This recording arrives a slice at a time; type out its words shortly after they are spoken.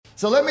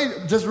So let me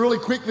just really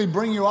quickly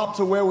bring you up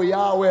to where we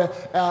are, where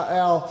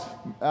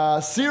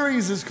our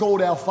series is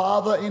called Our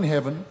Father in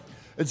Heaven.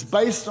 It's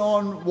based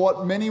on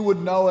what many would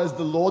know as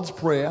the Lord's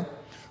Prayer,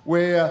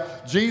 where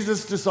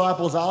Jesus'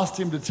 disciples asked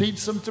him to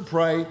teach them to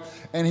pray,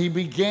 and he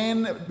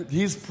began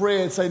his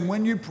prayer saying,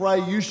 when you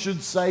pray, you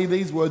should say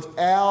these words,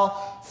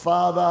 Our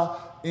Father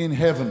in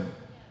Heaven.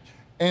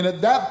 And at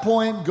that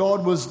point,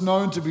 God was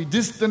known to be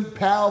distant,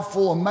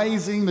 powerful,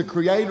 amazing, the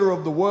creator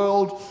of the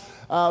world,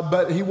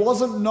 but he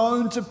wasn't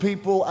known to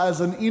people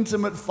as an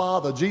intimate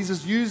father.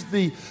 Jesus used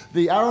the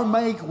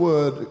Aramaic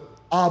word,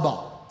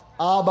 Abba,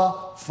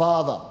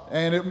 Father.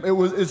 And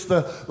it's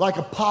like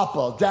a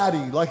papa,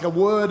 daddy, like a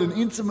word, an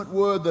intimate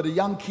word that a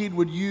young kid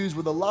would use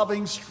with a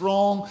loving,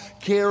 strong,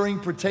 caring,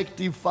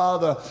 protective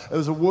father. It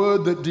was a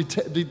word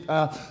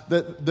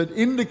that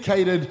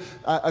indicated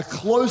a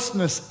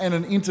closeness and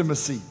an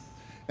intimacy.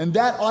 And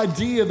that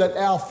idea that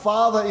our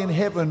Father in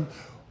heaven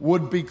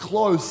would be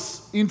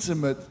close,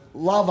 intimate,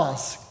 love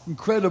us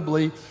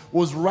incredibly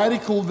was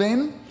radical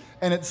then,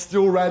 and it's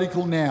still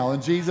radical now.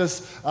 And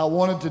Jesus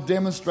wanted to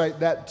demonstrate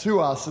that to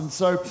us. And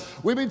so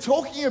we've been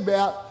talking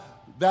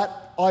about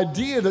that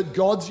idea that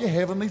God's your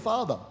heavenly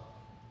Father.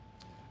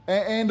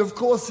 And of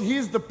course,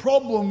 here's the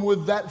problem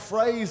with that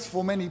phrase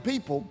for many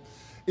people.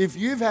 If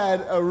you've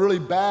had a really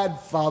bad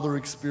father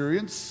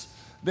experience,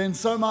 then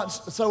so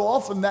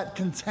often that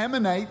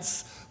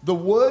contaminates the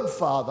word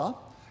Father,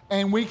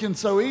 and we can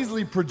so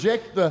easily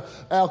project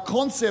our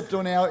concept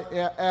on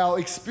our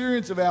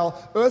experience of our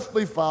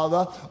earthly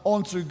father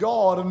onto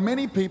God. And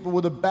many people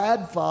with a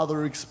bad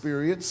father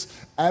experience,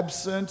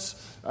 absent,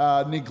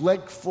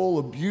 neglectful,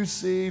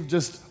 abusive,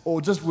 just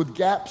with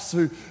gaps,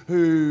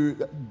 who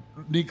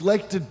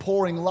neglected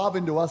pouring love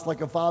into us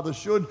like a father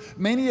should,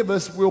 many of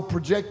us will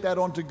project that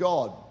onto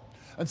God.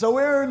 And so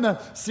we're in the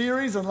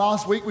series, and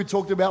last week we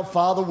talked about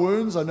father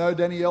wounds. I know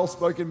Danielle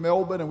spoke in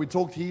Melbourne, and we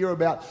talked here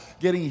about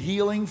getting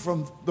healing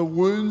from the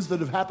wounds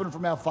that have happened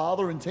from our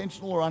father,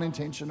 intentional or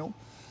unintentional.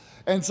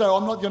 And so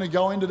I'm not going to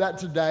go into that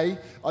today.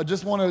 I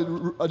just want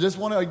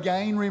to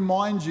again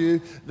remind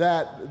you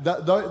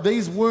that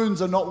these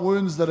wounds are not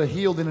wounds that are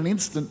healed in an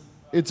instant.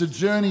 It's a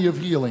journey of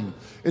healing.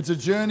 It's a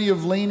journey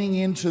of leaning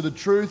into the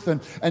truth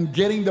and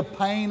getting the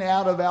pain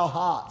out of our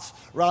hearts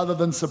rather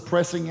than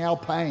suppressing our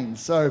pain.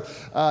 So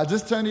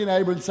just turn to your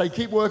neighbor and say,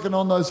 keep working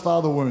on those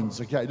father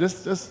wounds, okay?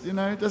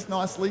 Just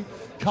nicely,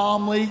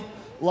 calmly,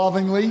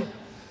 lovingly.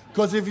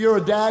 Because if you're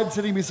a dad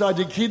sitting beside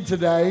your kid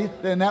today,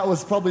 then that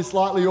was probably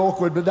slightly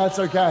awkward, but that's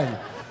okay.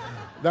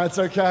 That's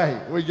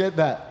okay. We get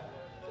that.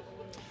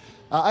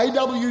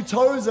 A.W.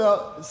 Tozer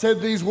said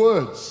these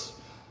words.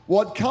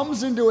 What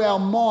comes into our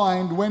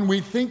mind when we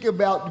think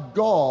about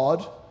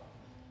God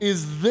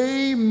is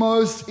the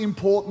most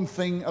important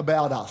thing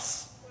about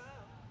us.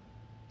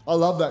 I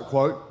love that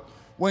quote.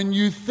 When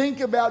you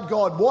think about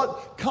God,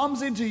 what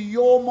comes into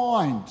your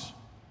mind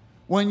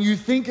when you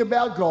think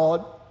about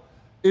God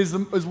is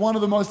one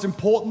of the most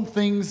important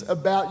things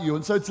about you.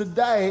 And so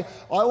today,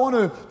 I want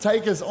to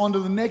take us on to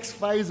the next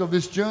phase of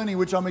this journey,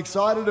 which I'm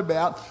excited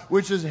about,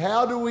 which is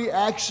how do we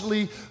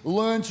actually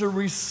learn to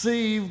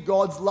receive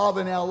God's love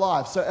in our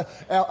life. So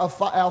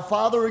our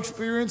father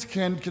experience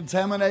can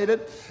contaminate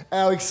it.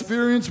 Our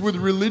experience with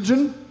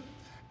religion,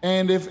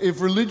 and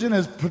if religion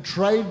has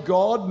portrayed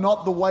God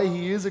not the way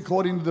he is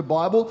according to the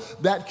Bible,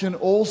 that can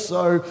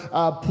also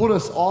put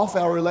us off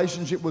our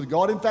relationship with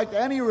God. In fact,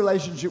 any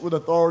relationship with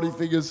authority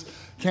figures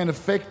can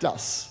affect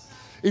us.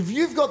 If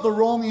you've got the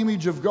wrong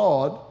image of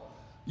God,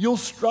 you'll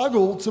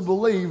struggle to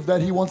believe that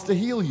he wants to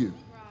heal you.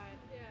 Right,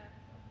 yeah.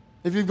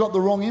 If you've got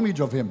the wrong image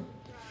of him.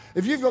 Right.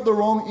 If you've got the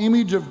wrong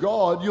image of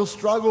God, you'll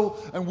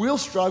struggle, and we'll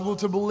struggle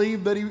to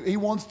believe that he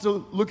wants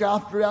to look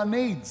after our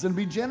needs and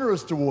be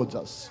generous towards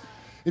us.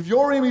 If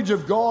your image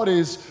of God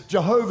is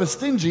Jehovah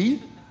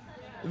stingy,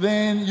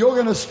 then you're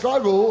going to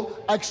struggle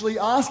actually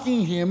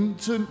asking him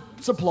to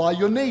supply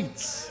your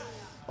needs.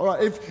 All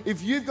right,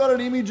 if you've got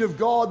an image of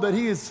God that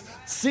he is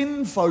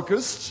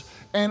sin-focused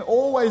and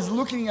always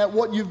looking at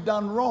what you've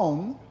done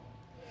wrong,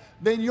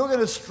 then you're going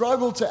to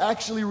struggle to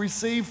actually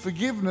receive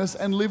forgiveness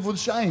and live with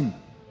shame.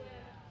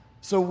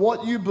 So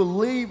what you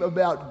believe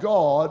about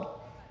God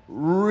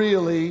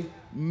really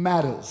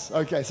matters.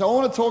 Okay, so I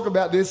want to talk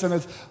about this, and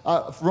it's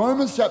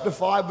Romans chapter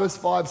 5, verse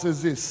 5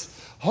 says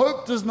this.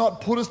 Hope does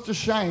not put us to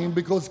shame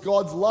because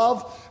God's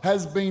love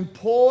has been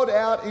poured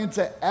out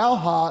into our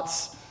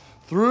hearts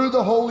through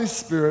the Holy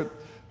Spirit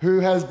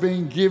who has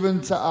been given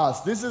to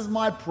us. This is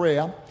my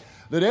prayer,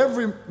 that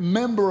every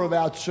member of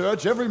our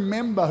church,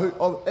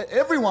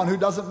 everyone who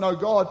doesn't know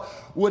God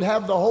would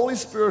have the Holy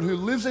Spirit who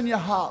lives in your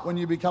heart when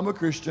you become a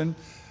Christian,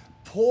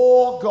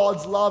 pour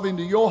God's love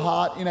into your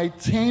heart in a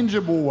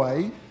tangible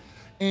way,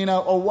 in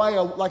a way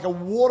like a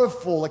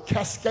waterfall, a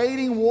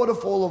cascading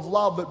waterfall of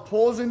love that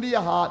pours into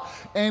your heart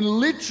and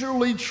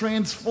literally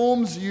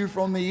transforms you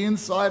from the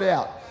inside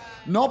out.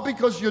 Not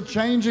because you're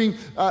changing,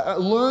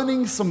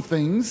 learning some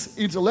things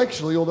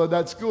intellectually, although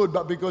that's good,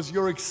 but because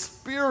you're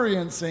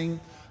experiencing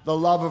the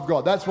love of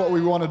God. That's what we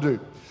want to do.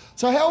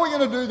 So how are we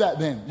going to do that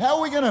then? How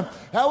are we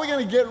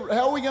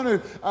going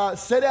to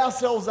set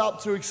ourselves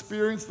up to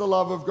experience the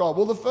love of God?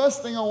 Well, the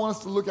first thing I want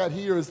us to look at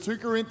here is 2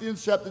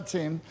 Corinthians chapter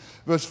 10,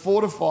 verse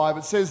 4 to 5.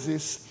 It says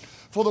this: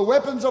 "For the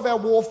weapons of our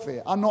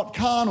warfare are not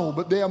carnal,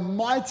 but they are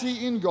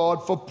mighty in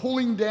God for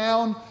pulling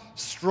down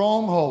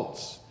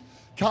strongholds,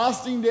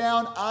 casting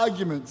down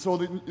arguments," or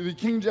the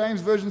King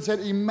James Version said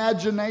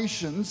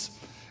imaginations,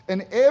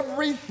 "and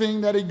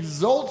everything that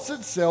exalts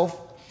itself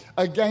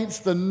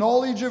against the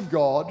knowledge of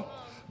God,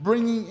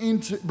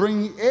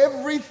 bringing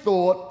every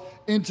thought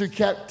into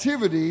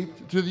captivity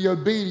to the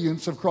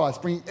obedience of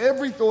Christ." Bringing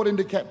every thought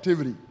into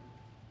captivity.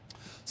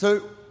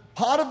 So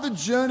part of the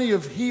journey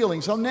of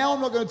healing, so now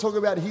I'm not going to talk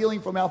about healing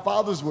from our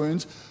father's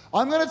wounds.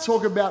 I'm going to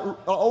talk about,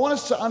 I want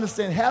us to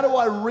understand, how do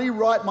I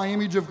rewrite my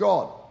image of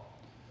God?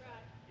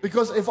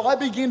 Because if I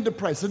begin to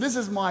pray, so this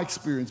is my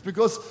experience,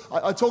 because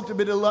I talked a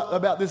bit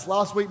about this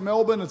last week,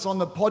 Melbourne. It's on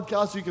the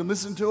podcast, you can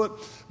listen to it.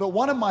 But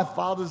one of my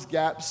father's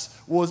gaps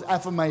was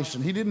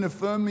affirmation. He didn't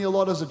affirm me a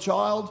lot as a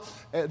child.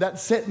 That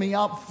set me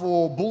up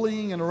for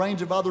bullying and a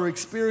range of other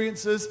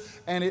experiences,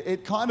 and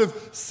it kind of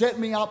set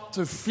me up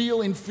to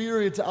feel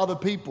inferior to other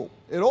people.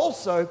 It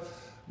also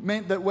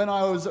meant that when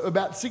I was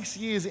about 6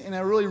 years in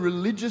a really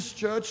religious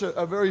church,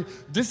 a very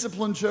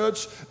disciplined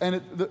church,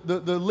 and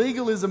the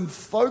legalism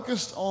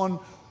focused on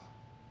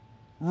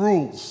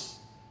rules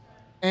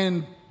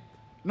and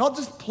not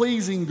just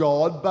pleasing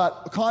God,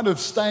 but kind of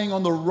staying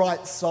on the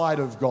right side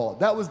of God.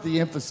 That was the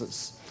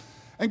emphasis.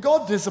 And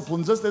God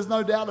disciplines us, there's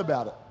no doubt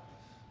about it.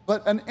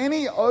 But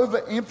any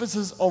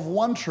overemphasis of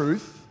one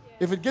truth,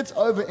 if it gets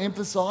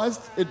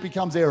overemphasized, it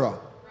becomes error.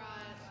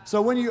 So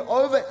when you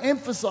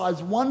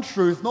overemphasize one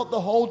truth, not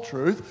the whole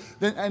truth,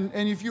 then,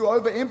 and if you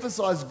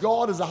overemphasize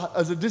God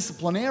as a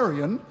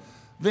disciplinarian,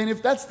 then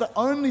if that's the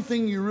only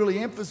thing you really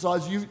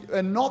emphasize, you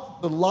are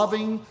not the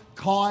loving,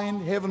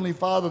 kind Heavenly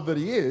Father that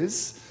He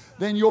is,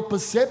 then your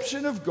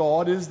perception of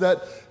God is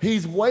that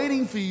He's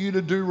waiting for you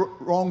to do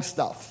wrong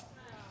stuff.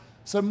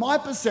 So my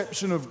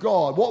perception of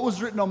God, what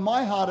was written on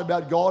my heart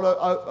about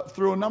God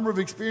through a number of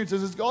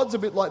experiences, is God's a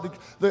bit like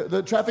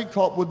the traffic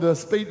cop with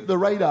the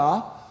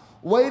radar,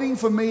 waiting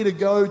for me to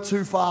go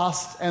too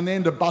fast and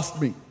then to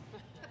bust me.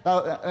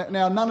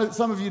 Now,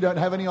 some of you don't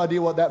have any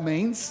idea what that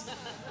means.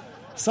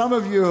 Some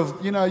of you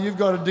have, you've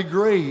got a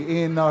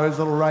degree in those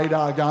little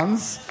radar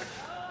guns.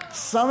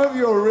 Some of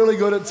you are really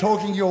good at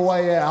talking your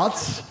way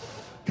out.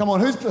 Come on,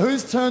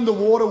 who's turned the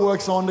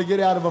waterworks on to get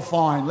out of a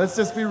fine? Let's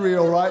just be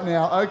real right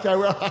now. Okay,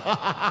 well,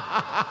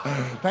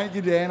 thank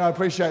you, Dan. I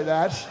appreciate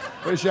that.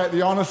 Appreciate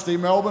the honesty.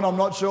 Melbourne, I'm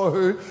not sure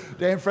who.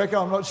 Dan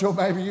Frecker, I'm not sure,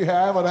 maybe you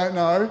have. I don't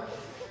know.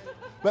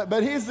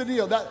 But here's the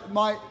deal. That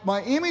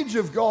my image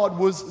of God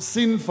was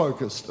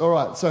sin-focused. All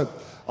right, so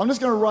I'm just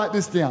going to write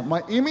this down.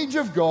 My image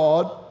of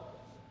God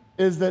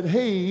is that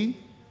He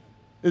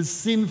is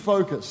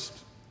sin-focused.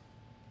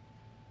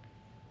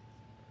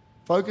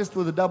 Focused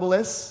with a double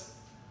S?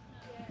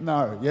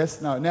 No,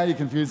 yes, no. Now you're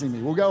confusing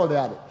me. We'll go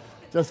without it,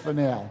 just for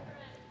now.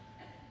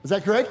 Is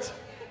that correct? Is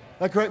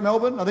that correct,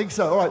 Melbourne? I think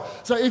so. All right.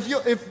 So if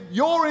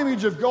your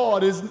image of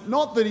God is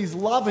not that He's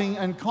loving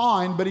and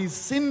kind, but He's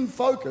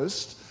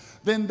sin-focused,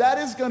 then that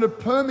is going to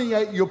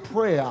permeate your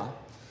prayer.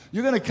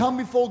 You're going to come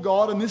before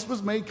God, and this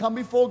was me, come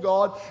before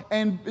God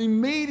and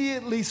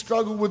immediately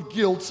struggle with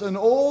guilt and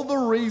all the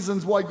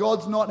reasons why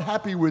God's not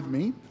happy with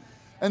me,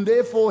 and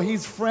therefore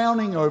He's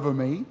frowning over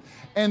me.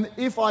 And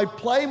if I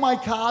play my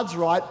cards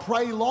right,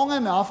 pray long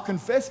enough,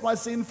 confess my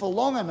sin for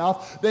long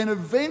enough, then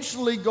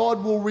eventually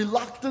God will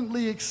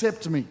reluctantly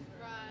accept me.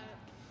 Right.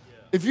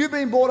 If you've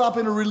been brought up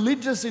in a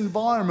religious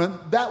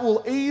environment, that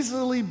will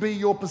easily be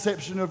your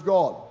perception of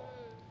God.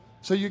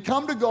 So you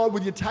come to God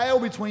with your tail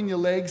between your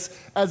legs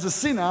as a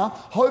sinner,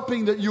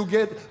 hoping that you'll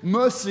get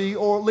mercy,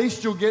 or at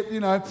least you'll get,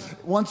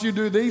 once you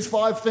do these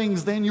 5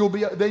 things, then you'll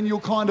get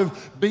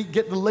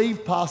the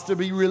leave pass to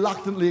be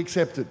reluctantly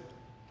accepted.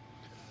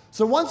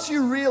 So once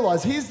you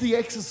realize, here's the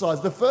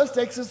exercise. The first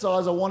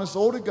exercise I want us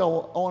all to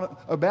go on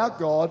about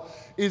God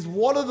is,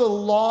 what are the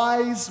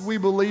lies we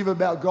believe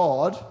about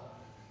God,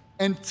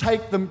 and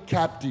take them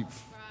captive.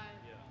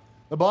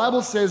 The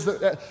Bible says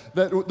that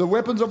the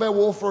weapons of our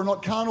warfare are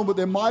not carnal, but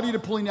they're mighty to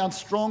pulling down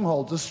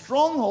strongholds. A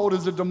stronghold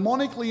is a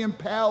demonically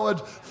empowered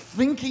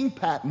thinking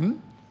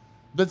pattern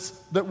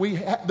that we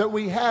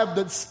have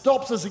that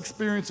stops us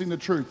experiencing the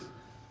truth.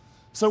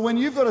 So when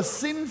you've got a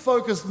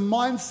sin-focused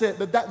mindset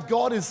that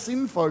God is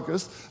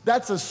sin-focused,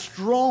 that's a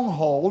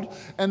stronghold,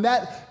 and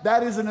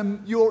that is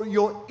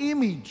your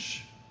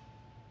image,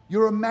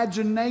 your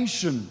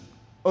imagination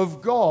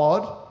of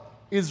God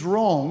is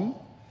wrong.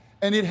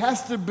 And it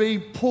has to be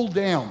pulled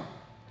down.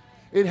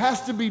 It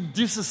has to be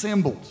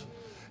disassembled.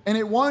 And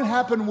it won't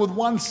happen with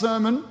one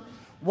sermon,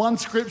 one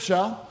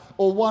scripture,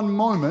 or one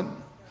moment.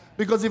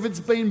 Because if it's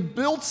been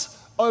built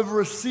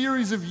over a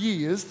series of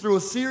years, through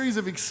a series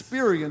of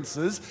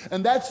experiences,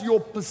 and that's your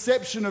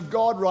perception of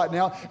God right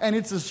now, and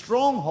it's a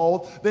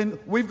stronghold, then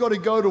we've got to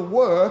go to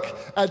work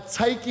at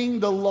taking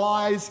the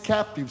lies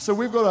captive. So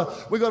we've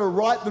got to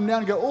write them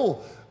down and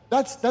go,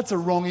 That's a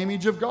wrong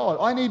image of God.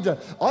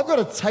 I've got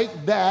to take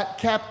that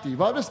captive.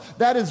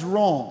 That is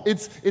wrong.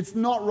 It's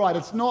not right.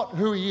 It's not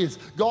who he is.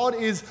 God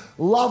is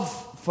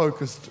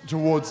love-focused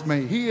towards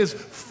me. He is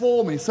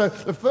for me. So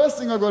the first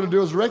thing I've got to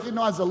do is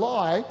recognize the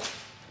lie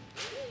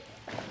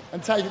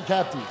and take it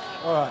captive.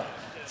 All right.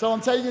 So I'm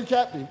taking it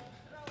captive.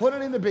 Put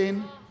it in the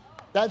bin.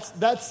 That's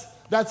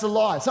a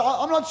lie. So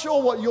I'm not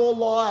sure what your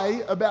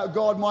lie about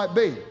God might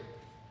be.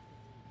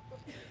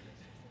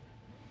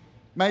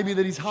 Maybe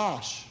that he's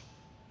harsh.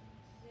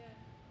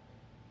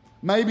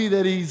 Maybe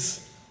that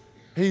he's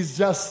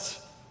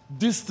just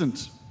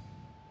distant.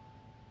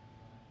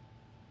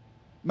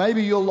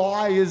 Maybe your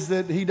lie is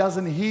that he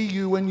doesn't hear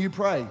you when you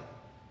pray.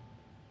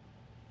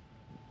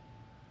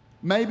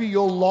 Maybe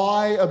your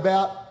lie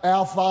about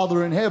our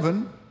Father in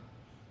heaven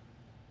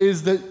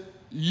is that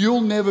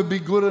you'll never be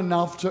good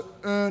enough to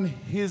earn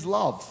his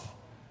love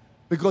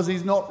because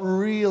he's not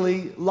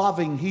really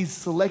loving, he's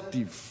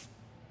selective.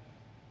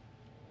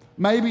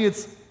 Maybe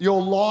it's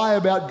your lie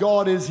about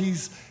God is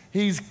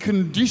he's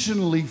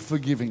conditionally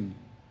forgiving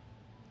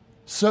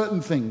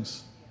certain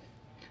things.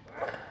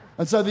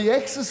 And so the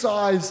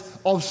exercise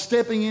of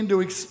stepping in to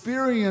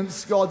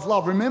experience God's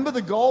love, remember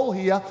the goal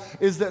here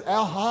is that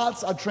our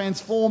hearts are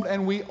transformed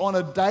and we on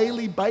a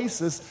daily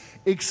basis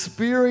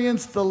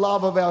experience the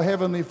love of our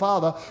Heavenly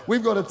Father.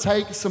 We've got to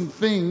take some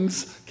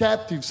things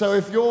captive. So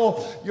if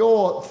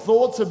your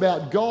thoughts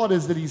about God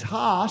is that he's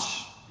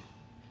harsh,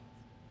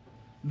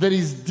 that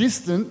he's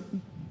distant,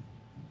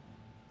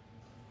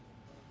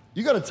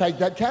 you've got to take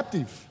that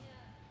captive.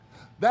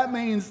 That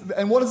means,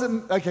 and what does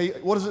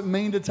it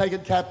mean to take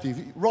it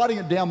captive? Writing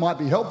it down might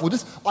be helpful.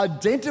 Just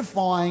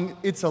identifying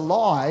it's a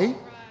lie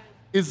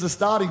is the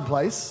starting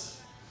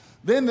place.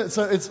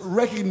 So it's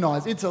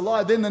recognized it's a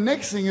lie. Then the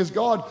next thing is,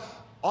 God,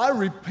 I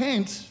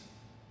repent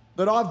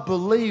that I've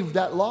believed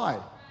that lie.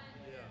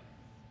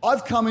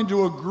 I've come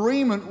into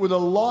agreement with a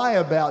lie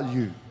about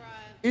you.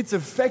 It's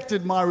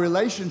affected my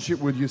relationship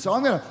with you. So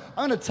I'm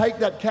going to take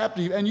that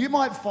captive, and you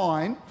might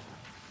find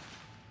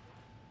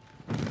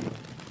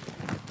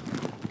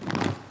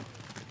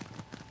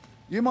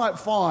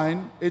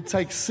it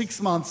takes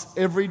 6 months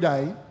every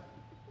day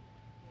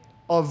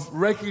of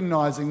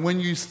recognizing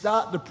when you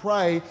start to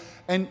pray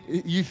and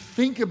you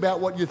think about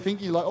what you're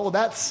thinking, you're like, oh,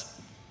 that's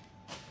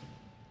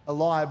a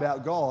lie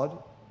about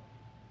God.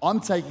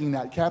 I'm taking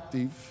that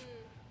captive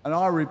and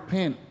I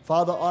repent.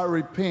 Father, I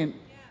repent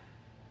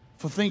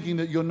for thinking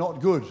that you're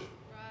not good.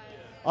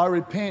 I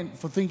repent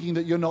for thinking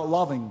that you're not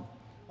loving.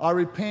 I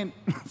repent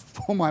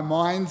for my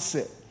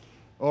mindset.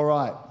 All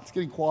right, it's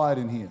getting quiet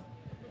in here.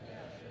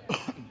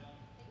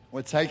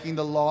 We're taking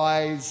the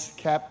lies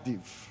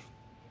captive.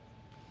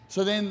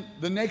 So then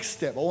the next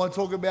step, I want to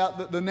talk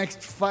about the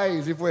next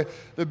phase.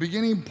 The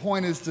beginning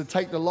point is to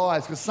take the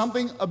lies, because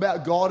something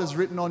about God is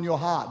written on your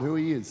heart, who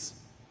he is.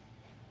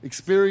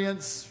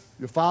 Experience,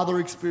 your father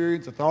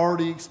experience,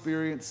 authority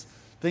experience,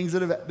 things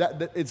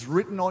that it's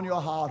written on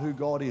your heart who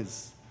God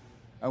is.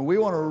 And we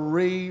want to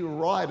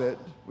rewrite it.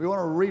 We want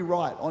to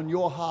rewrite on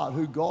your heart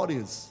who God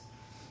is.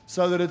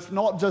 So that it's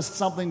not just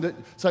something that...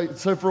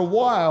 So for a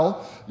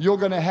while, you're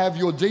going to have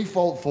your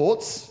default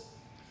thoughts.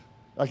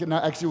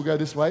 Actually, we'll go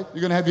this way.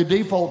 You're going to have your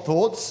default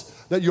thoughts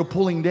that you're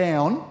pulling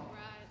down. Right.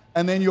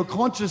 And then you're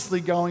consciously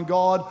going,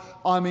 God,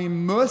 I'm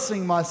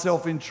immersing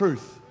myself in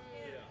truth.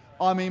 Yeah.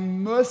 I'm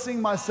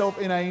immersing myself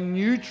in a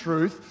new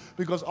truth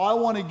because I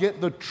want to get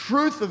the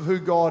truth of who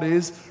God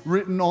is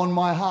written on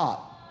my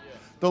heart.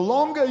 The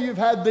longer you've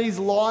had these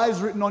lies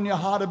written on your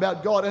heart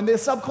about God, and they're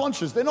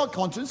subconscious, they're not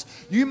conscious.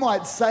 You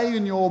might say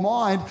in your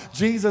mind,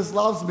 Jesus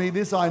loves me,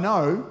 this I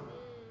know.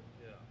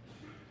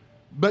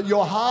 But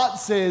your heart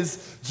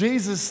says,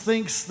 Jesus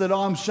thinks that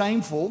I'm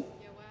shameful.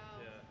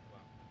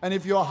 And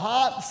if your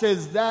heart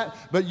says that,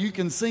 but you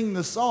can sing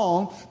the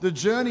song, the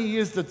journey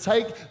is to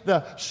take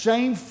the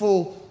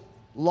shameful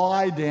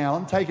lie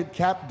down, take it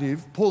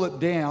captive, pull it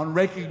down,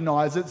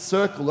 recognize it,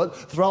 circle it,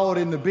 throw it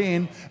in the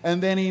bin,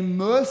 and then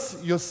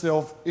immerse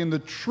yourself in the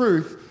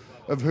truth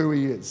of who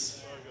he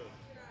is.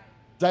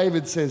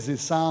 David says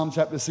this, Psalm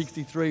chapter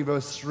 63,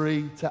 verse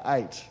 3 to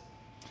 8.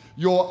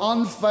 Your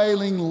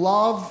unfailing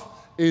love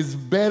is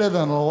better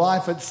than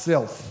life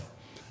itself.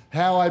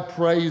 How I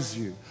praise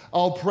you.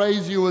 I'll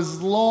praise you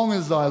as long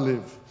as I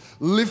live,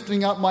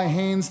 lifting up my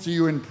hands to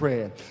you in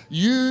prayer.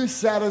 You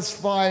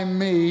satisfy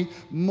me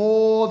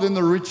more than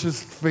the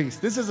richest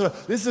feast. This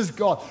is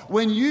God.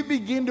 When you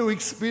begin to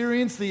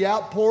experience the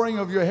outpouring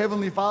of your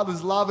Heavenly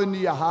Father's love into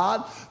your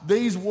heart,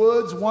 these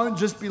words won't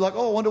just be like,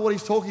 oh, I wonder what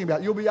he's talking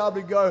about. You'll be able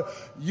to go,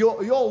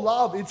 your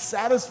love, it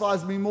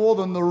satisfies me more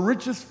than the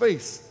richest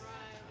feast.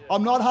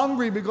 I'm not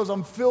hungry because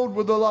I'm filled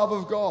with the love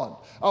of God.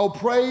 I'll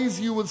praise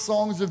you with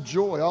songs of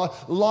joy. I'll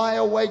lie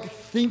awake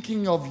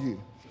thinking of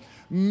you,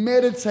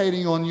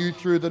 meditating on you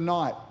through the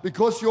night.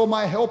 Because you're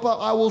my helper,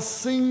 I will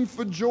sing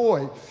for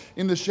joy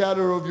in the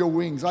shadow of your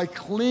wings. I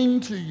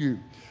cling to you.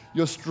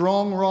 Your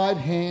strong right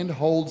hand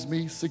holds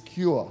me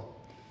secure.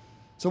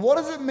 So what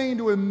does it mean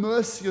to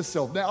immerse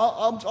yourself? Now,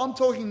 I'm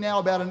talking now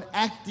about an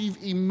active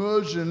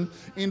immersion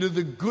into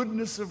the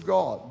goodness of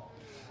God.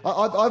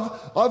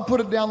 I've put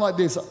it down like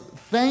this: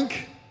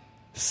 thank,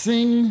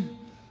 sing,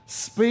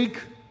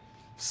 speak,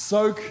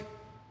 soak,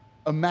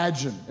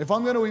 imagine. If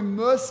I'm going to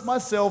immerse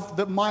myself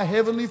that my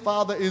Heavenly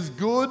Father is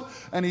good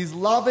and He's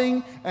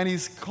loving and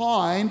He's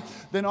kind,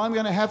 then I'm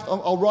going to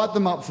I'll write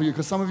them up for you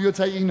because some of you are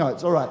taking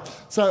notes. All right.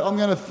 So I'm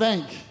going to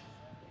thank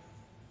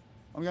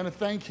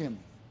Him.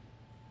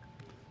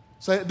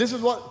 So this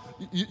is what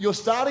your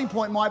starting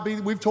point might be.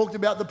 We've talked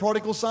about the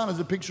prodigal son as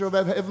a picture of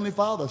our Heavenly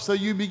Father. So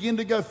you begin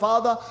to go,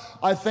 Father,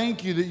 I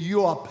thank you that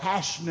you are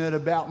passionate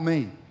about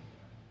me.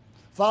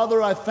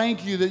 Father, I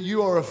thank you that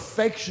you are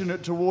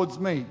affectionate towards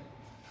me.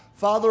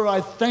 Father,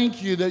 I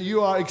thank you that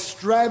you are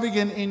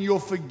extravagant in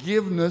your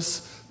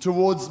forgiveness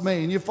towards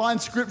me. And you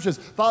find scriptures.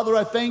 Father,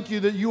 I thank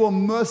you that you are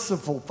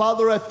merciful.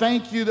 Father, I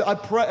thank you that I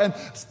pray. And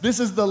this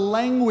is the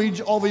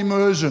language of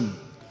immersion.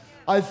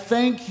 I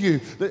thank you.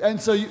 And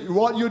so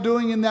what you're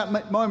doing in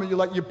that moment,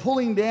 you're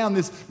pulling down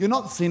this, you're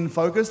not sin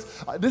focused.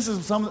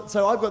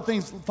 So I've got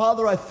things.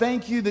 Father, I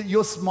thank you that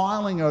you're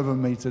smiling over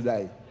me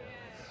today.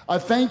 I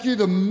thank you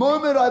the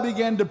moment I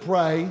began to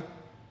pray,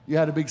 you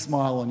had a big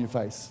smile on your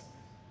face.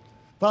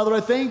 Father, I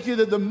thank you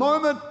that the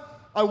moment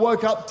I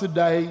woke up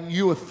today,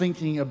 you were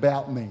thinking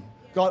about me.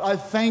 God, I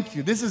thank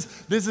you. This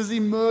is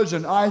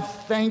immersion. I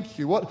thank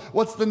you.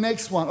 What's the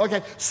next one?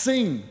 Okay,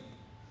 sing.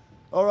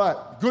 All right,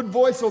 good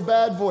voice or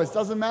bad voice,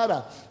 doesn't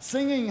matter.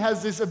 Singing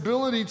has this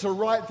ability to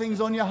write things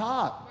on your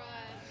heart,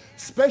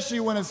 especially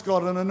when it's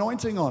got an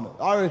anointing on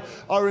it.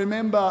 I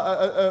remember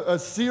a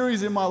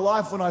series in my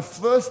life when I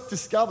first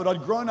discovered,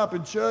 I'd grown up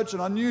in church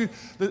and I knew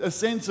a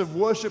sense of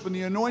worship and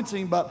the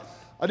anointing, but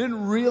I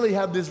didn't really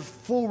have this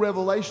full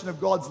revelation of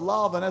God's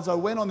love. And as I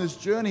went on this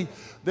journey,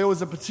 there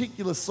was a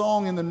particular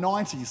song in the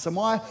 90s. So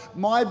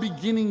my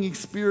beginning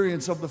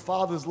experience of the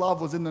Father's love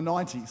was in the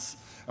 90s.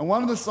 And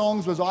one of the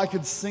songs was, I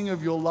Could Sing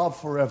of Your Love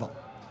Forever.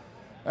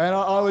 And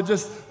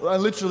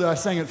I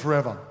sang it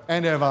forever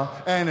and ever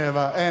and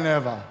ever and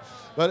ever.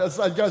 But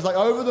it goes like,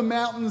 over the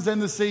mountains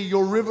and the sea,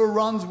 your river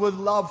runs with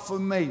love for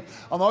me.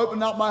 I'm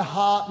opening up my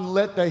heart and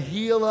let the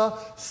healer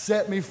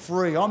set me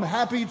free. I'm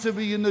happy to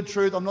be in the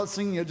truth. I'm not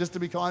singing it just to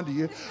be kind to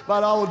you,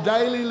 but I will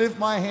daily lift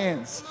my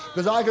hands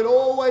because I could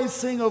always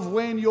sing of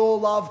when your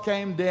love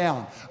came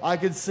down. I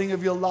could sing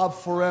of your love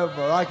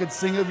forever. I could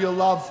sing of your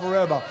love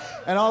forever.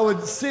 And I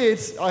would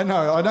sit, I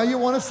know you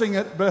want to sing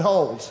it, but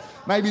hold.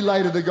 Maybe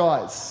later the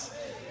guys.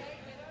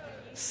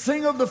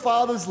 Sing of the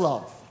Father's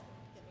love.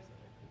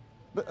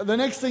 The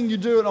next thing you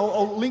do, and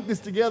I'll link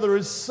this together,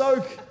 is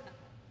soak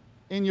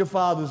in your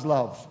Father's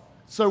love.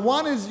 So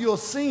one is you're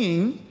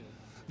singing,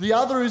 the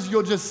other is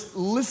you're just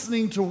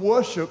listening to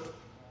worship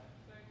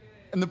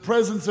in the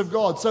presence of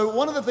God. So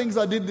one of the things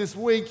I did this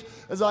week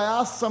is I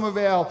asked some of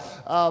our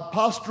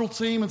pastoral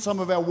team and some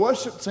of our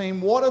worship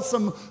team, what are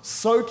some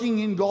soaking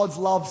in God's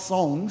love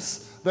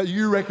songs that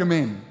you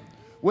recommend?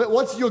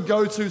 What's your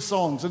go-to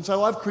songs? And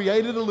so I've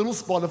created a little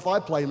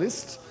Spotify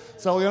playlist.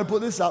 So we're going to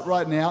put this up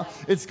right now.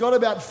 It's got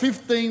about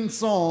 15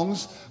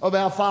 songs of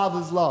our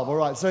Father's love. All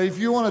right, so if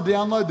you want to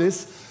download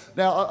this.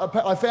 Now,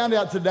 I found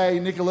out today,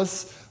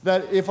 Nicholas,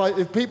 that if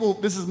people,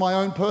 this is my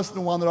own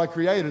personal one that I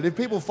created, if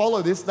people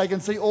follow this, they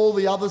can see all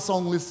the other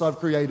song lists I've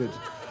created.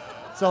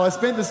 So I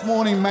spent this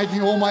morning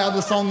making all my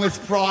other song lists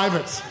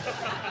private,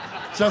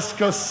 just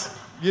because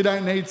you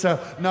don't need to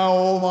know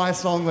all my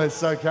song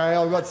lists, okay?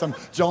 I've got some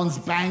John's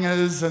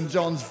bangers and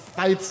John's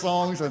faith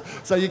songs, and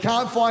so you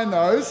can't find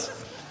those.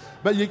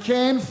 But you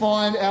can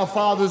find our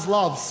Father's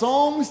love.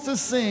 Songs to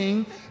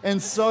sing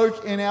and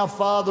soak in our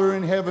Father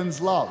in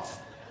heaven's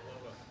love.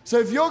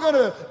 So if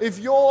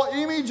your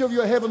image of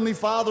your Heavenly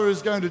Father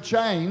is going to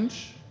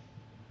change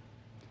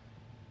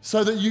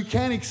so that you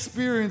can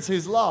experience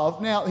His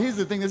love. Now, here's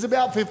the thing. There's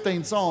about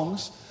 15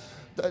 songs.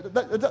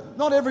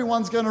 Not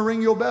everyone's going to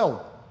ring your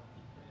bell.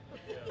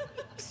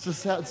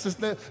 It's not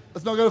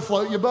going to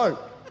float your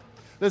boat.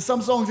 There's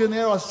some songs in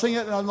there, I sing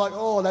it and I'm like,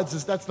 oh,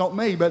 that's not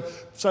me. But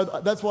so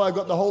that's why I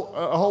got a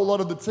whole lot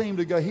of the team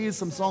to go, here's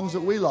some songs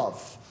that we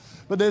love.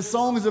 But there's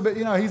songs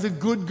about, He's a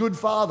good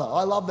father.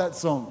 I love that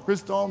song.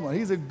 Chris Tomlin,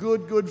 He's a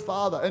good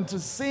father. And to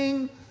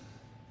sing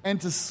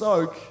and to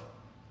soak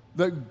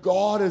that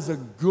God is a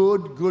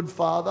good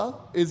father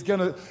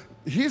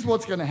here's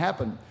what's going to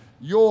happen.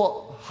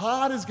 Your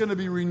heart is going to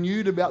be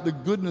renewed about the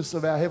goodness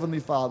of our Heavenly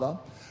Father.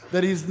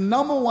 That His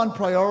number one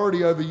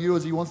priority over you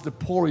is He wants to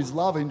pour His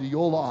love into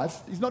your life.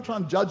 He's not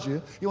trying to judge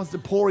you. He wants to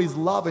pour His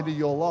love into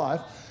your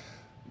life.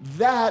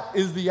 That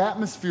is the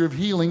atmosphere of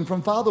healing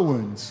from father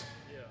wounds.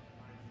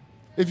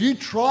 If you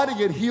try to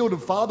get healed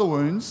of father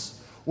wounds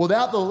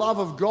without the love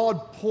of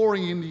God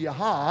pouring into your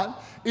heart,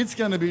 it's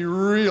going to be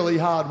really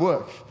hard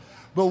work.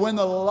 But when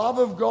the love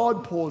of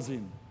God pours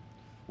in,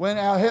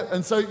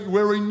 and so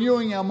we're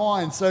renewing our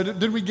minds. So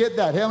did we get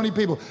that? How many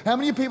people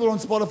are on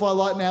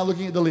Spotify right now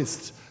looking at the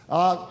list?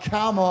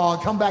 Come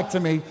on, come back to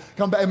me.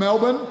 Come back,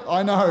 Melbourne.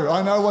 I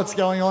know what's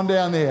going on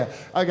down there.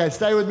 Okay,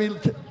 stay with me.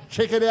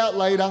 Check it out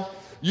later.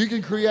 You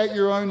can create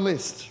your own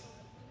list.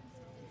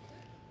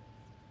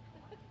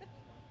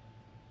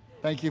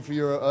 Thank you for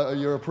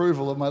your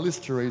approval of my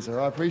list, Teresa.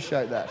 I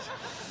appreciate that.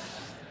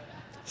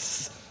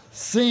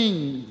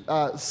 sing,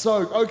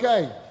 soak.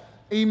 Okay,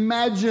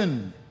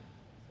 imagine.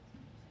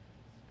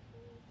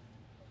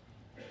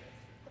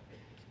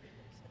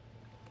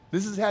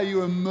 This is how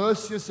you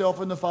immerse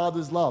yourself in the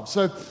Father's love.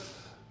 So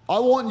I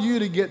want you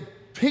to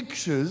get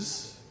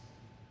pictures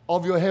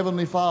of your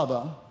Heavenly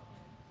Father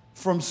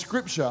from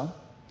Scripture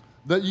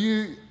that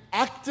you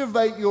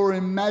activate your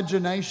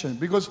imagination.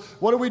 Because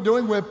what are we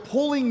doing? We're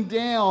pulling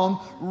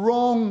down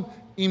wrong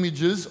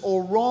images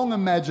or wrong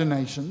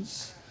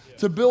imaginations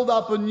to build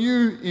up a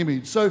new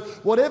image. So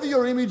whatever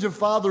your image of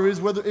Father is,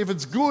 if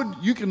it's good,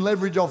 you can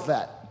leverage off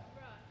that.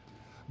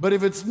 But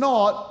if it's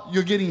not,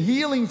 you're getting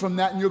healing from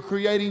that and you're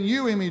creating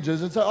new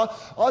images. And so I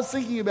was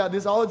thinking about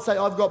this. I would say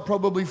I've got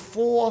probably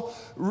four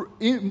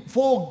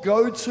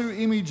go-to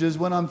images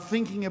when I'm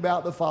thinking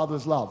about the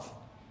Father's love.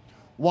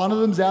 One of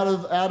them's out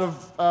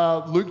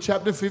of Luke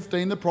chapter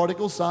 15, the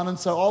prodigal son. And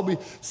so I'll be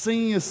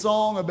singing a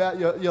song about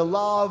your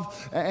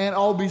love, and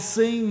I'll be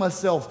seeing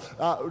myself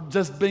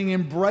just being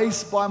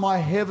embraced by my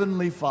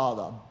Heavenly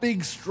Father.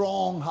 Big,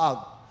 strong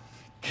hug,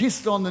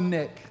 kissed on the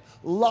neck,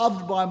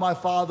 loved by my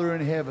Father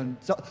in heaven,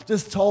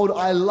 just told,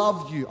 I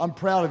love you, I'm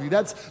proud of you.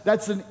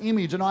 That's an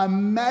image, and I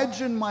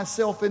imagine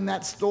myself in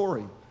that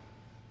story.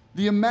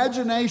 The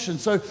imagination.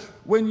 So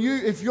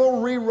if you're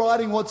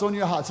rewriting what's on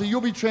your heart, so you'll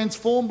be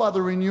transformed by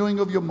the renewing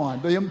of your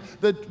mind.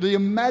 The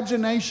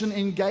imagination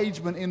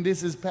engagement in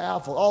this is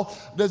powerful.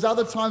 There's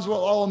other times where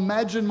I'll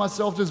imagine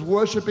myself just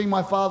worshiping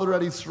my Father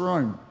at His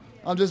throne.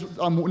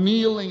 I'm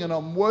kneeling and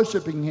I'm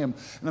worshiping Him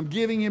and I'm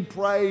giving Him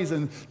praise,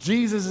 and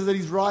Jesus is at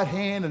His right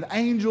hand and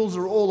angels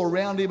are all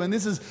around Him, and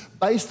this is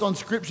based on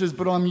scriptures,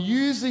 but I'm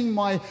using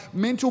my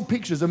mental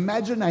pictures,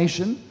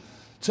 imagination,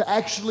 to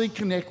actually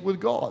connect with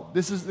God.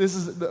 This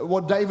is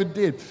what David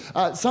did.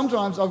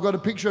 Sometimes I've got a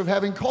picture of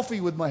having coffee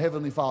with my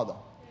Heavenly Father.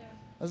 Yeah.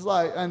 It's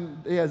like,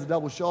 and he has a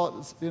double shot,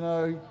 it's,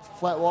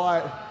 flat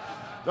white,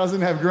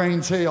 doesn't have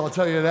green tea, I'll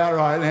tell you that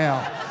right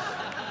now.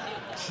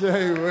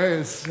 Gee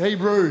whiz.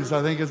 Hebrews,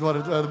 I think is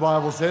what the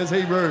Bible says.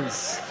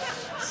 Hebrews.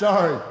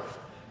 Sorry.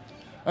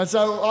 And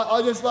so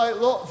I just like,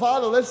 look,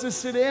 Father, let's just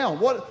sit down.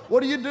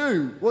 What do you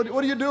do?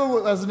 What do you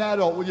do as an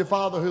adult with your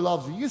Father who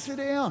loves you? You sit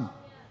down.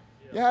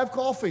 You have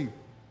coffee.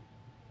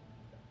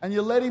 And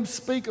you let Him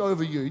speak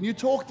over you. And you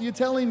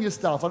tell Him your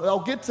stuff. And I'll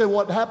get to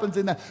what happens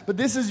in that. But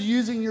this is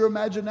using your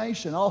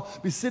imagination. I'll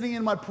be sitting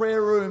in my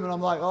prayer room and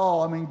I'm like,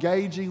 I'm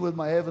engaging with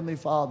my Heavenly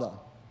Father.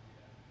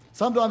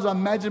 Sometimes I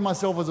imagine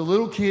myself as a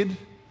little kid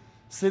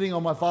sitting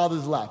on my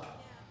Father's lap.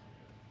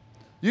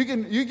 You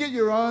get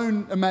your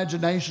own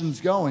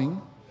imaginations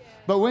going,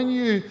 but when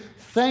you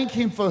thank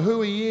Him for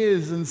who He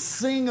is and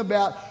sing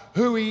about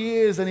who He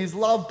is and His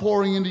love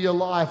pouring into your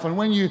life, and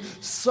when you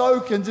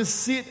soak and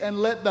just sit and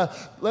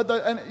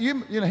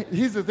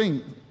here's the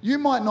thing, you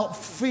might not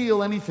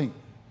feel anything.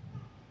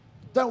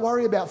 Don't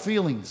worry about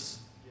feelings.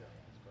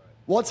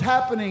 What's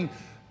happening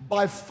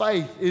by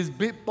faith is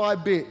bit by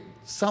bit,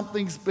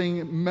 something's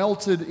being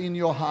melted in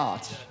your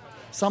heart.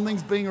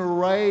 Something's being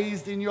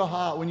erased in your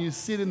heart when you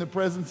sit in the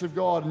presence of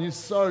God and you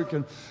soak.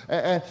 And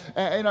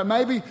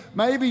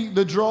maybe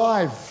the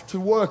drive to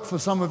work for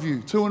some of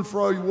you, to and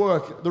fro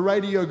work, the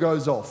radio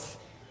goes off.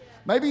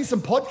 Maybe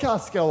some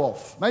podcasts go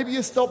off. Maybe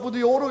you stop with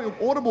the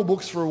Audible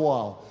books for a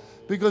while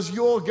because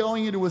you're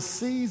going into a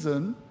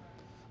season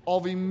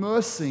of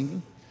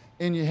immersing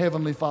in your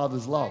Heavenly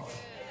Father's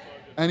love.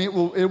 And it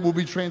will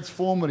be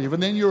transformative.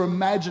 And then you're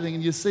imagining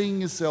and you're seeing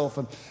yourself.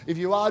 And if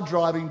you are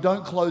driving,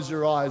 don't close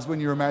your eyes when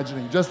you're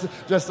imagining. Just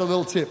a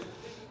little tip.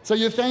 So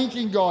you're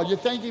thanking God. You're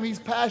thanking Him He's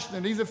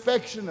passionate. He's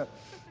affectionate.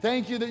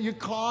 Thank you that you're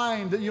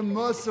kind, that you're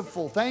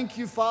merciful. Thank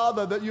you,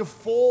 Father, that you're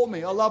for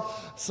me. I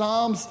love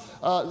Psalms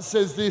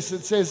says this.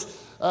 It says,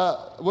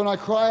 when I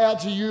cry out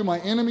to you, my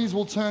enemies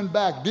will turn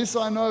back. This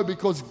I know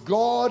because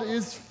God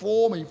is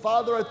for me.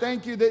 Father, I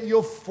thank you that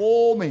you're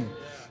for me,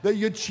 that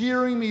you're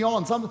cheering me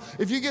on.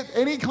 If you get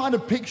any kind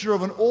of picture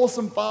of an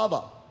awesome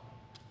father,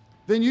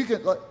 then you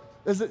can,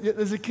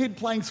 there's a kid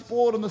playing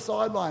sport on the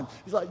sideline.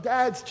 He's like,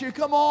 Dad,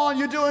 come on,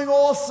 you're doing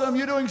awesome.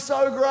 You're doing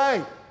so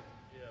great.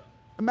 Yeah.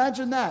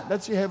 Imagine that.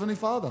 That's your Heavenly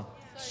Father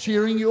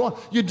cheering you on.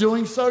 You're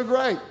doing so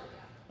great.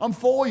 I'm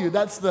for you.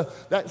 That's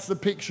the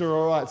picture,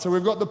 all right. So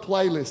we've got the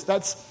playlist.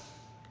 That's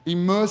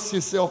immerse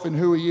yourself in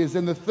who He is.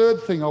 And the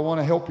third thing I want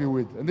to help you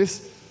with, and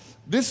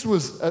this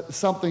was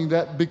something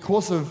that,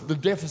 because of the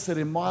deficit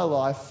in my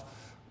life,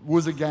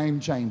 was a game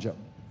changer.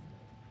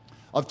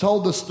 I've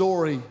told the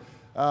story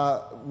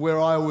where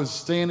I was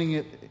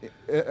standing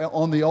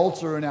on the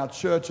altar in our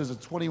church as a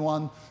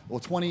 21 or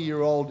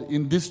 20-year-old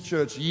in this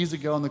church years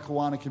ago in the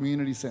Kawana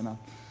Community Centre,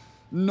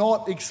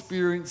 not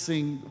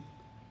experiencing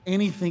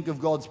anything of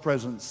God's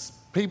presence.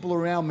 People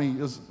around me.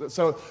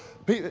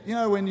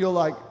 When you're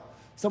like,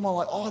 someone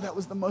like, oh, that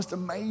was the most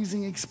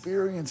amazing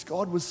experience.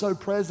 God was so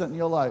present. And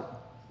you're like,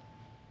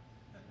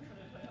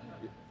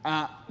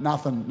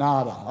 nothing,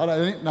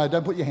 nada.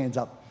 Don't put your hands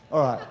up.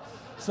 All right.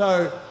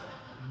 So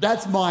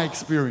that's my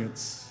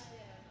experience.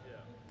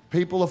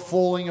 People are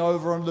falling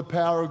over under the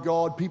power of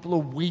God. People are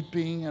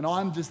weeping, and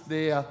I'm just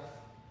there,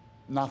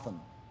 nothing.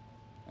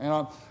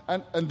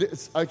 And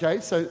this, okay,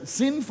 so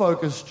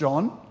sin-focused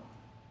John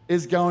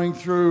is going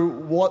through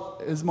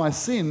what is my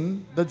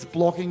sin that's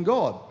blocking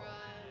God.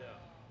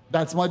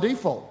 That's my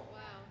default.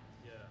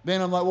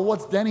 Then I'm like, well,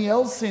 what's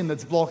Danielle's sin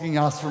that's blocking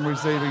us from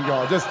receiving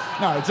God?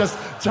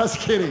 Just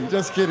kidding.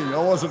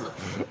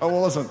 I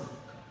wasn't.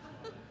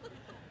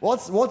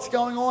 What's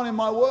going on in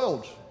my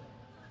world?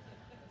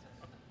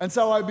 And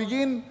so I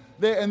begin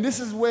there, and this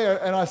is where,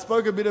 and I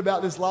spoke a bit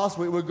about this last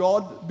week, where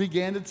God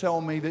began to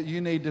tell me that you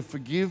need to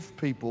forgive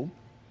people.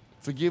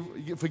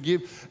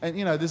 Forgive, and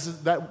this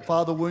is that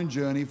father wound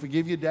journey.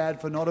 Forgive your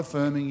dad for not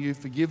affirming you.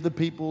 Forgive the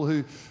people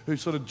who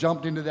sort of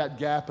jumped into that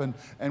gap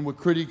and were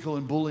critical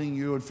and bullying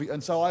you.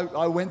 And so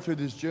I went through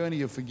this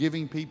journey of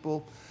forgiving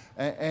people,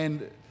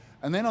 and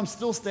then I'm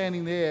still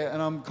standing there,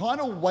 and I'm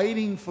kind of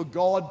waiting for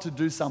God to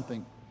do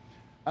something.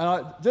 And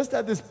I just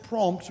had this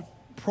prompt: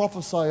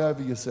 prophesy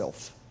over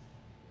yourself.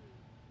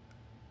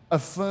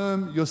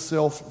 Affirm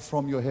yourself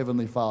from your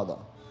Heavenly Father.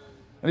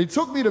 And he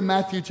took me to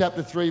Matthew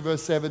chapter 3,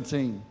 verse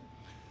 17.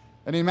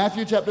 And in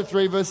Matthew chapter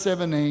 3, verse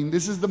 17,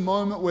 this is the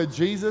moment where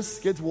Jesus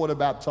gets water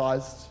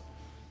baptized,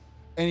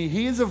 and he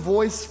hears a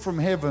voice from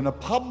heaven, a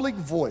public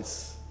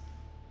voice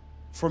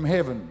from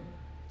heaven.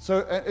 So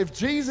if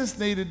Jesus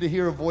needed to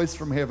hear a voice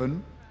from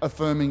heaven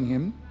affirming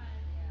him,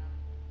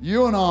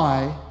 you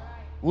and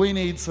we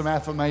need some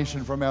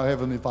affirmation from our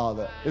Heavenly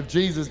Father, if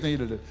Jesus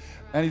needed it.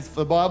 And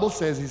the Bible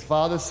says, his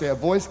Father said, a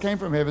voice came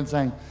from heaven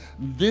saying,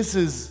 this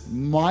is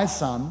my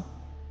Son,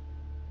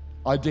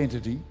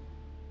 identity,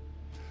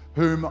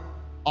 whom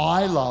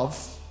I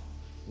love,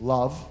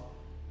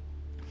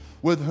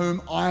 with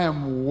whom I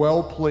am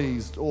well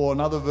pleased, or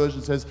another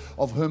version says,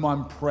 of whom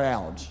I'm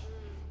proud,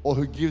 or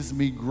who gives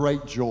me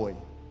great joy.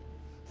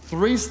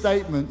 3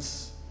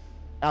 statements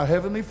our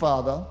Heavenly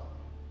Father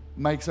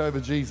makes over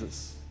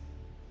Jesus.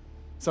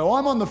 So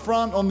I'm on the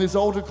front on this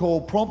altar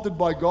call, prompted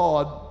by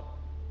God,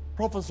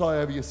 prophesy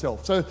over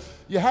yourself. So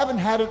you haven't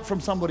had it from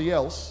somebody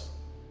else,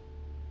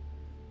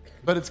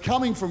 but it's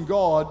coming from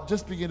God.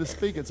 Just begin to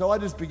speak it. So I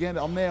just began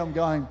to, I'm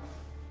going,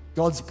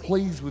 God's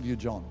pleased with you,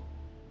 John.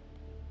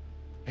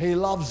 He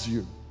loves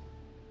you.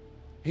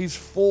 He's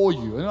for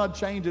you. And I'd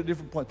change at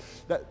different points.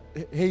 That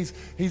he's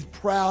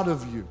proud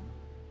of you.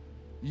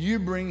 You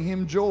bring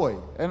him joy.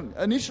 And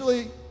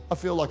initially, I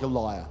feel like a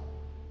liar.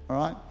 All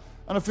right?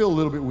 And I feel a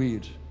little bit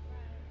weird.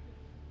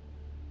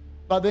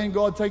 But then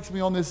God takes me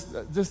on this,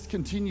 just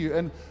continue.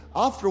 And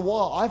after a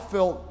while, I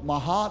felt my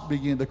heart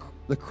begin to,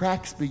 the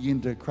cracks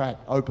begin to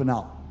open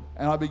up.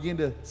 And I begin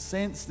to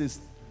sense this,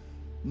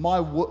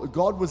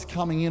 God was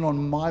coming in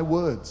on my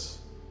words.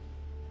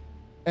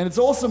 And it's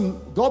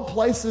awesome. God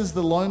places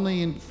the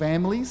lonely in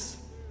families.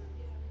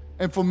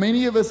 And for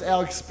many of us,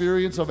 our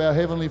experience of our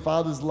Heavenly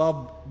Father's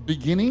love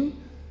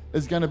beginning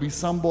is going to be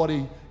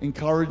somebody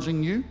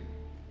encouraging you,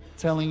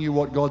 telling you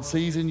what God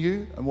sees in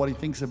you and what he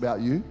thinks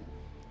about you.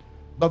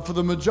 But for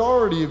the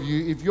majority of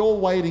you, if you're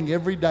waiting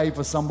every day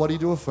for somebody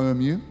to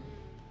affirm you,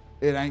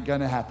 it ain't going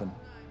to happen.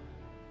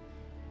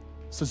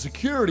 So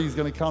security is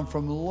going to come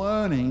from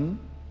learning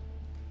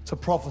to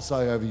prophesy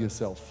over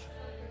yourself.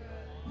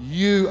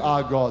 You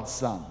are God's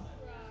son.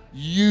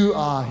 You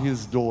are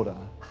his daughter,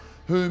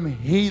 whom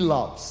he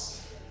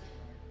loves.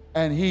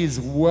 And he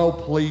is well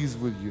pleased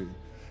with you.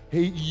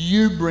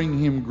 You bring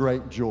him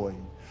great joy.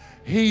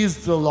 He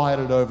is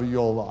delighted over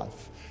your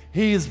life.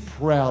 He is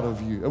proud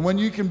of you. And when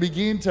you can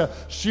begin to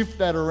shift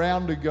that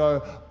around to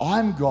go,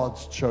 I'm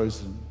God's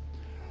chosen.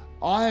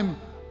 I'm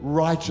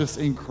righteous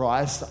in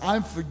Christ.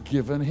 I'm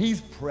forgiven. He's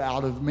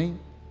proud of me.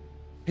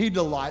 He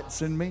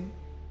delights in me.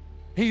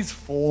 He's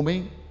for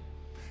me.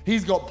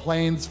 He's got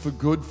plans for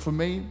good for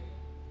me.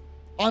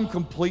 I'm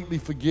completely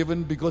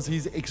forgiven because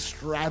he's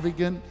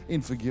extravagant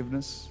in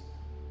forgiveness.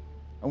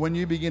 And when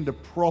you begin to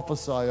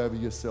prophesy over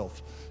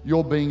yourself,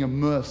 you're being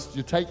immersed.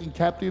 You're taking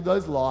captive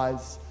those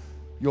lies.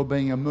 You're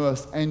being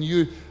immersed. And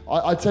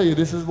I tell you,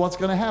 this is what's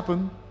going to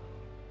happen.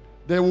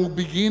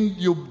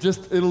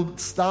 It'll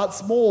start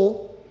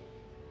small,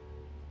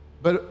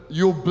 but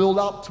you'll build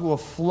up to a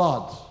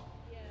flood.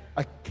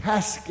 A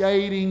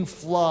cascading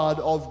flood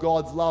of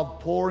God's love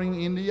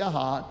pouring into your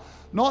heart.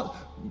 Not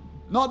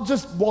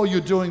just while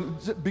you're doing,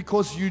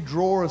 because you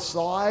draw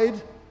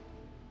aside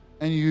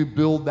and you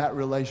build that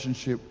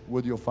relationship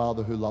with your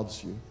Father who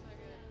loves you.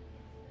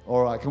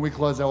 All right, can we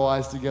close our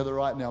eyes together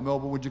right now?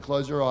 Melba, would you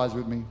close your eyes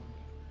with me?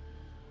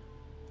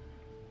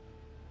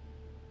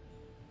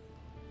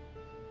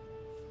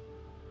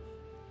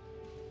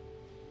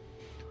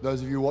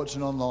 Those of you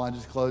watching online,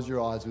 just close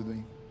your eyes with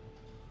me.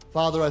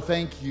 Father, I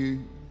thank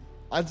you.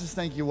 I just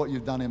thank you what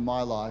you've done in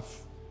my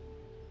life.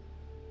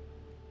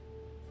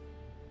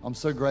 I'm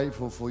so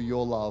grateful for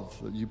your love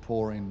that you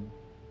pour in.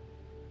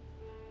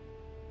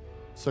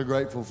 So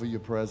grateful for your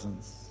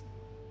presence.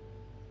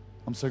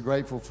 I'm so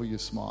grateful for your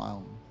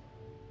smile.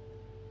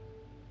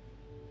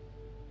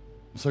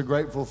 I'm so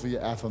grateful for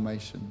your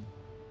affirmation.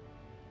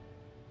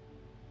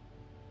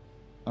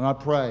 And I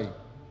pray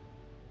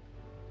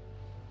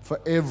for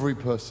every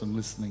person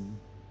listening,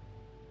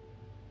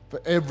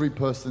 for every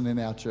person in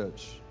our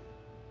church,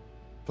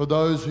 for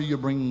those who you're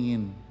bringing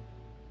in,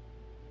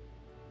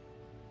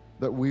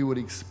 that we would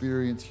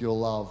experience your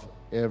love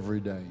every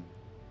day.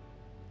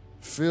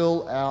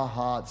 Fill our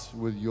hearts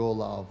with your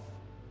love.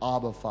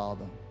 Abba,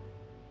 Father.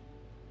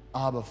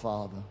 Abba,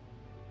 Father.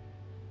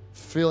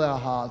 Fill our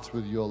hearts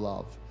with your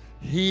love.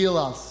 Heal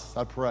us,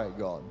 I pray,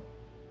 God.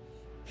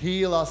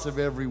 Heal us of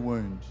every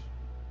wound.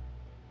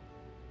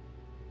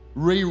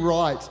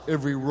 Rewrite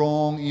every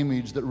wrong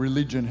image that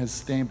religion has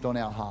stamped on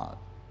our heart.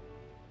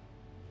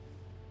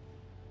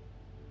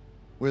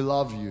 We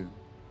love you.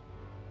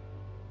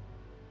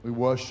 We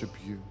worship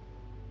you.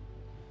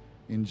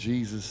 In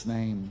Jesus'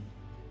 name,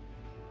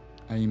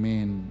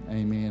 amen,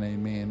 amen,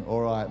 amen.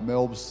 All right,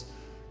 Melbs,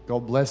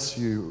 God bless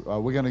you.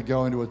 We're going to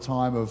go into a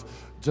time of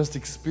just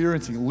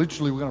experiencing.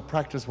 Literally, we're going to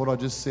practice what I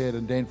just said,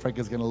 and Dan Frank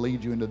is going to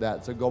lead you into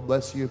that. So God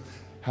bless you.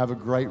 Have a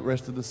great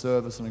rest of the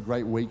service and a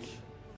great week.